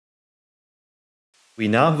We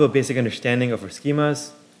now have a basic understanding of our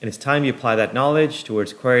schemas, and it's time we apply that knowledge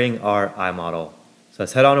towards querying our iModel. So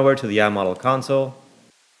let's head on over to the iModel console.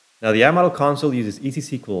 Now the iModel console uses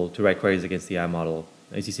EC-SQL to write queries against the iModel.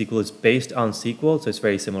 EC-SQL is based on SQL, so it's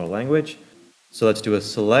very similar language. So let's do a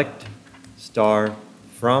select star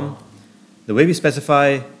from. The way we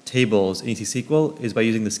specify tables in EC-SQL is by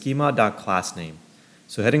using the schema.className.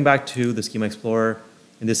 So heading back to the Schema Explorer,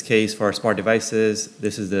 in this case for our smart devices,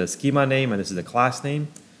 this is the schema name and this is the class name.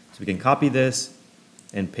 So we can copy this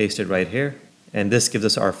and paste it right here. And this gives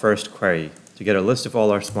us our first query to get a list of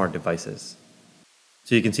all our smart devices.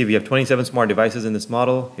 So you can see we have 27 smart devices in this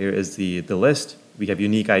model. Here is the list. We have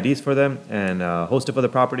unique IDs for them and a host of other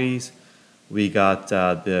properties. We got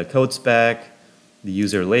the code spec, the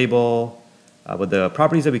user label, but the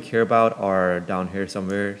properties that we care about are down here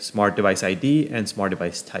somewhere, smart device ID and smart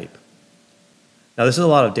device type. Now this is a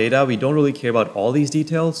lot of data. We don't really care about all these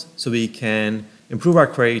details, so we can improve our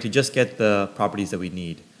query to just get the properties that we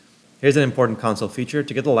need. Here's an important console feature.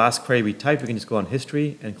 To get the last query we typed, we can just go on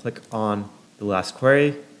history and click on the last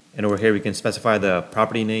query. And over here we can specify the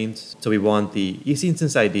property names. So we want the EC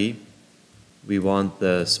instance ID, we want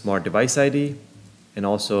the smart device ID, and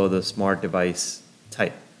also the smart device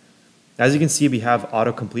type. As you can see, we have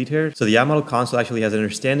autocomplete here. So the iModel console actually has an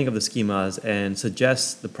understanding of the schemas and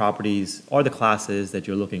suggests the properties or the classes that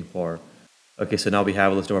you're looking for. Okay, so now we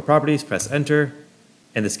have a list of our properties, press enter,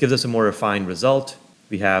 and this gives us a more refined result.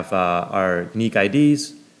 We have our unique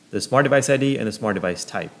IDs, the smart device ID, and the smart device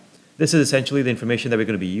type. This is essentially the information that we're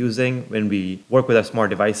going to be using when we work with our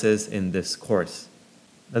smart devices in this course.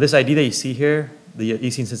 Now this ID that you see here, the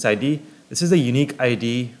EC instance ID, this is a unique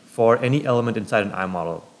ID for any element inside an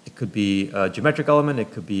iModel. It could be a geometric element,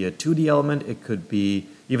 it could be a 2D element, it could be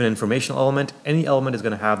even an informational element. Any element is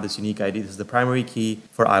going to have this unique ID. This is the primary key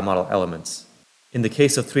for iModel elements. In the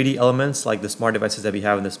case of 3D elements like the smart devices that we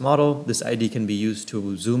have in this model, this ID can be used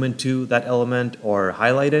to zoom into that element or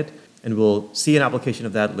highlight it, and we'll see an application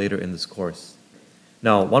of that later in this course.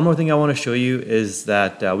 Now, one more thing I want to show you is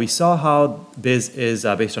that we saw how BIS is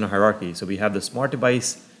based on a hierarchy. So we have the smart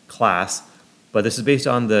device class, but this is based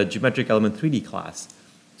on the geometric element 3D class.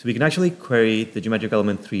 So we can actually query the geometric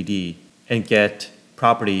element 3D and get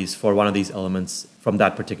properties for one of these elements from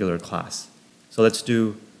that particular class. So let's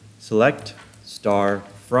do select star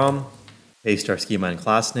from, paste our schema and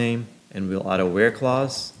class name, and we'll add a where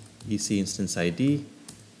clause, EC instance ID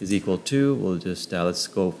is equal to, we'll just, let's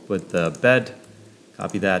go with the bed,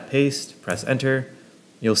 copy that, paste, press enter.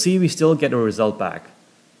 You'll see we still get a result back.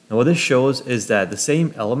 Now what this shows is that the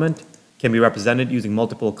same element can be represented using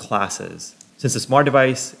multiple classes. Since the smart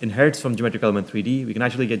device inherits from geometric element 3D, we can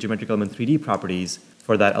actually get geometric element 3D properties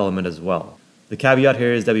for that element as well. The caveat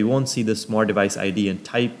here is that we won't see the smart device ID and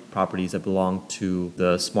type properties that belong to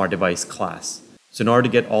the smart device class. So in order to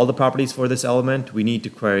get all the properties for this element, we need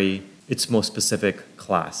to query its most specific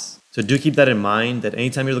class. So do keep that in mind, that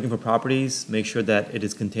anytime you're looking for properties, make sure that it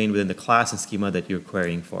is contained within the class and schema that you're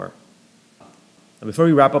querying for. Now, before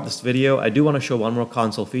we wrap up this video, I do want to show one more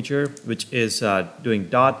console feature, which is doing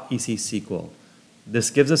 .EC-SQL.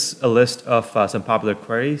 This gives us a list of some popular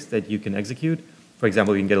queries that you can execute. For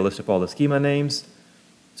example, you can get a list of all the schema names.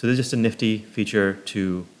 So this is just a nifty feature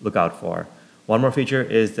to look out for. One more feature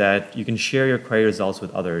is that you can share your query results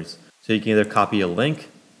with others. So you can either copy a link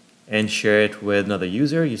and share it with another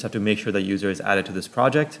user. You just have to make sure that user is added to this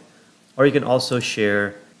project. Or you can also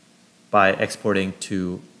share by exporting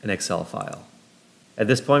to an Excel file. At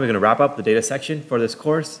this point, we're going to wrap up the data section for this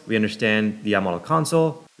course. We understand the iModel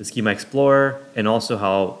console, the Schema Explorer, and also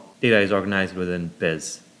how data is organized within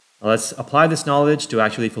BIS. Now let's apply this knowledge to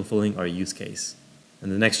actually fulfilling our use case. In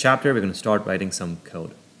the next chapter, we're going to start writing some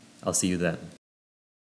code. I'll see you then.